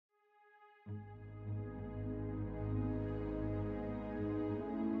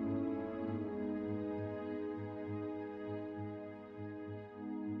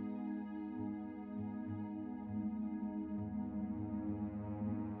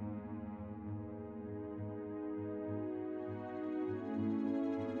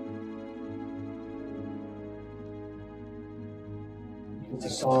It's a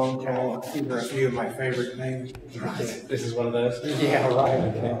song called, these are a few of my favorite things. Right. This is one of those? Yeah, right.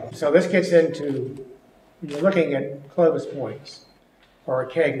 Okay. So this gets into, you're looking at Clovis points or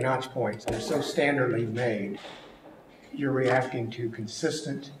archaic notch points. They're so standardly made, you're reacting to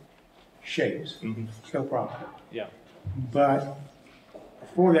consistent shapes. It's no problem. Yeah. But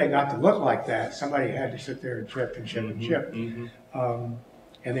before they got to look like that, somebody had to sit there and chip and chip and chip.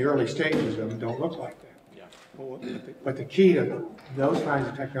 And the early stages of them don't look like that. Yeah. But the key to those kinds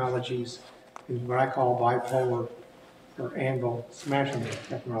of technologies is what I call bipolar or anvil smashing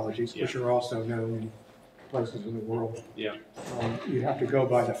technologies, which are also known in places in the world. Yeah. You have to go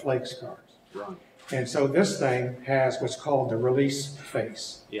by the flake scars. Right. And so this thing has what's called the release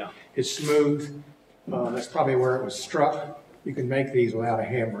face. Yeah. It's smooth. That's probably where it was struck. You can make these without a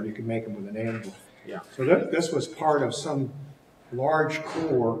hammer. You can make them with an anvil. Yeah. So this was part of some large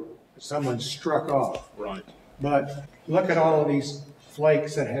core that someone struck off. Right. But look at all of these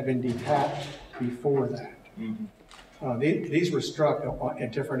flakes that have been detached before that. These were struck in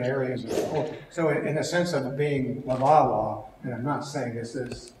different areas of the core. So in the sense of it being la-la-la, and I'm not saying this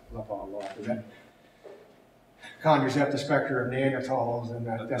is la-la-la, because that conjures up the specter of Neanderthals, and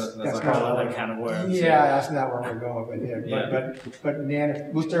that's like not all that kind of worms. Yeah, that's not where we're going with it. But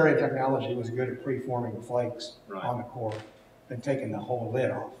Mousterian technology was good at preforming flakes on the core and taking the whole lid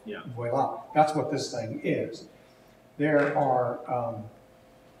off. Yeah. Voila. That's what this thing is. There are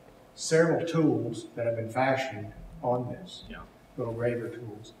several tools that have been fashioned on this. Yeah. Little graver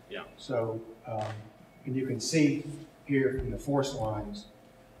tools. Yeah. So, and you can see here from the force lines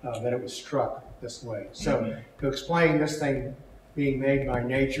that it was struck this way. So to explain this thing being made by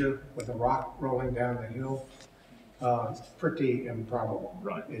nature with a rock rolling down the hill, it's pretty improbable.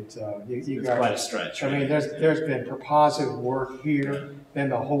 Right. It's quite a stretch. I mean, there's been propositive work here, then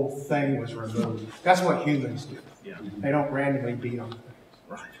the whole thing was removed. That's what humans do. Yeah. They don't randomly beat on things.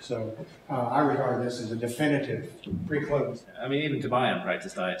 Right. So I regard this as a definitive Pre-Clovis. I mean, even to my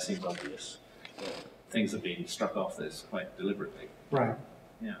unpracticed eye, it seems obvious. Things have been struck off this quite deliberately. Right.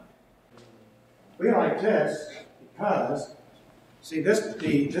 Yeah. We like this because, see,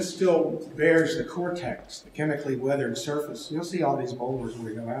 this still bears the cortex, the chemically weathered surface. You'll see all these boulders when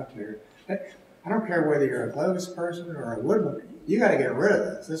we go out there. I don't care whether you're a Clovis person or a woodworker. You got to get rid of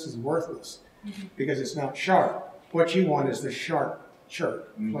this. This is worthless because it's not sharp. What you want is the sharp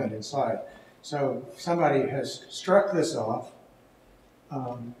chert flint inside. So somebody has struck this off,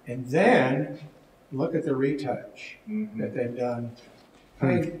 and then look at the retouch that they've done. I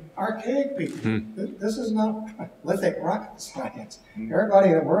mean, archaic people, this is not lithic rocket science. Everybody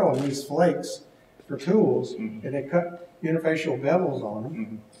in the world needs flakes for tools, and they cut unifacial bevels on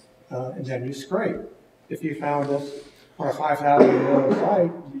them, and then you scrape. If you found this on a 5,000-year-old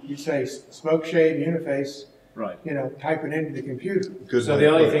site, you say smoke shade uniface, right. You know, type it into the computer. So the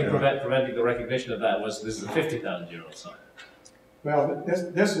only thing preventing the recognition of that was this is a 50,000-year-old site. Well,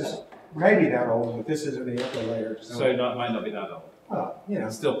 this is maybe that old, but this isn't the upper layer. So it might not be that old. Well, you know,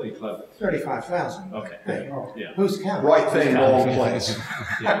 It's still Pre-Clovis. 35,000. Okay. Hey, Yeah. who's counting? Right thing in the wrong place.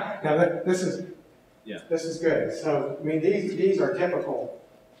 Yeah. Now this is good. So I mean, these are typical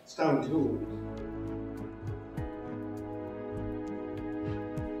stone tools.